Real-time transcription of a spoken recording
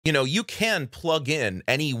You know, you can plug in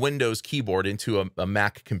any Windows keyboard into a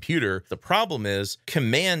Mac computer. The problem is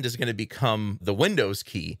Command is going to become the Windows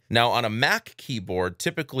key. Now, on a Mac keyboard,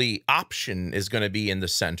 typically Option is going to be in the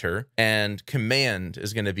center and Command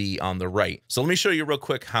is going to be on the right. So let me show you real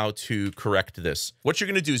quick how to correct this. What you're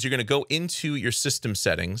going to do is you're going to go into your system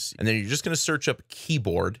settings, and then you're just going to search up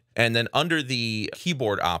keyboard. And then under the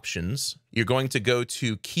keyboard options, you're going to go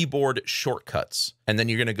to keyboard shortcuts, and then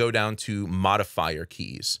you're going to go down to modifier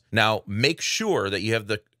keys. Now, make sure that you have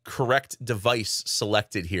the correct device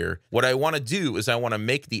selected here. What I want to do is I want to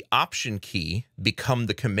make the Option key become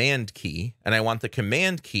the Command key, and I want the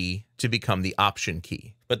Command key to become the Option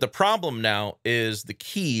key. But the problem now is the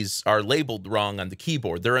keys are labeled wrong on the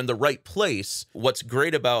keyboard. They're in the right place. What's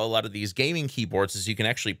great about a lot of these gaming keyboards is you can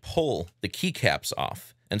actually pull the keycaps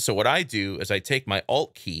off. And so what I do is I take my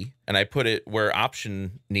Alt key and I put it where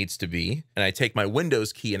Option needs to be, and I take my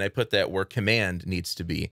Windows key and I put that where Command needs to be.